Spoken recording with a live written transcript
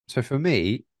So for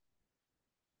me,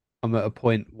 I'm at a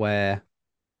point where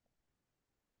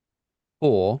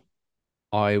before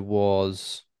I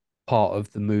was part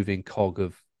of the moving cog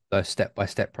of the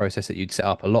step-by-step process that you'd set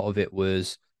up. A lot of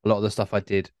the stuff I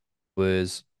did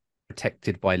was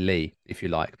protected by Lee, if you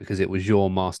like, because it was your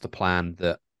master plan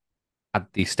that had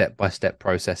these step-by-step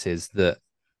processes that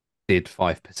did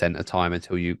 5% a time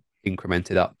until you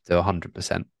incremented up to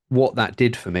 100%. What that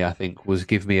did for me, I think, was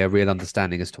give me a real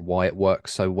understanding as to why it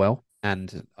works so well.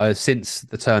 And since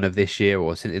the turn of this year,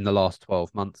 or since in the last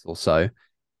 12 months or so,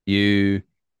 you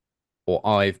or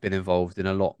I've been involved in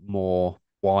a lot more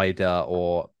wider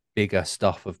or bigger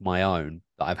stuff of my own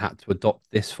that I've had to adopt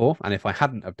this for. And if I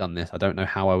hadn't have done this, I don't know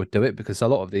how I would do it because a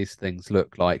lot of these things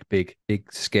look like big,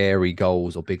 scary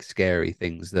goals or big, scary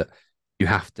things that you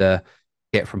have to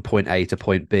get from point A to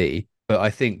point B. But I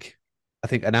think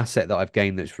an asset that I've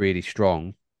gained that's really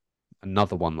strong,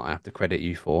 another one that I have to credit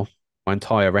you for. My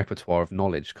entire repertoire of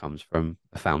knowledge comes from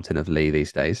a fountain of Lee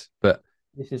these days. But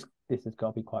This has got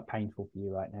to be quite painful for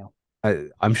you right now.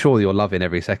 I'm sure you're loving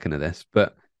every second of this,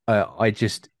 but and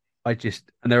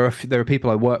there are people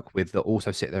I work with that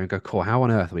also sit there and go, "Cool, how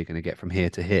on earth are we going to get from here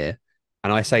to here?"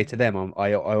 And I say to them,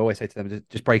 I always say to them,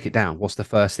 just break it down. What's the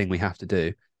first thing we have to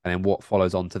do, and then what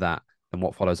follows on to that, and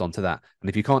what follows on to that. And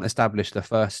if you can't establish the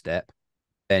first step,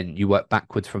 then you work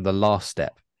backwards from the last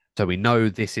step. So we know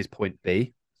this is point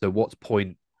B. So what's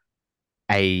point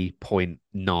A point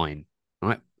nine,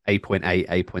 right? A.8,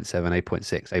 A.7,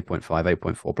 A.6, A.5,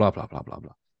 A.4, blah, blah, blah, blah, blah.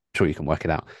 I'm sure you can work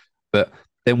it out. But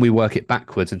then we work it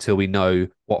backwards until we know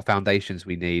what foundations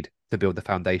we need to build the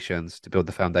foundations, to build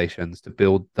the foundations, to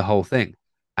build the whole thing.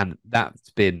 And that's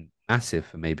been massive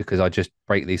for me because I just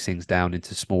break these things down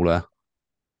into smaller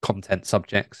content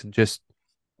subjects and just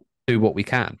do what we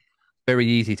can. Very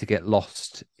easy to get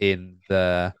lost in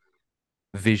the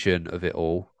vision of it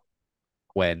all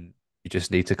when you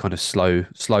just need to kind of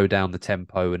slow down the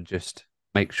tempo and just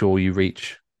make sure you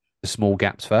reach the small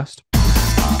gaps first.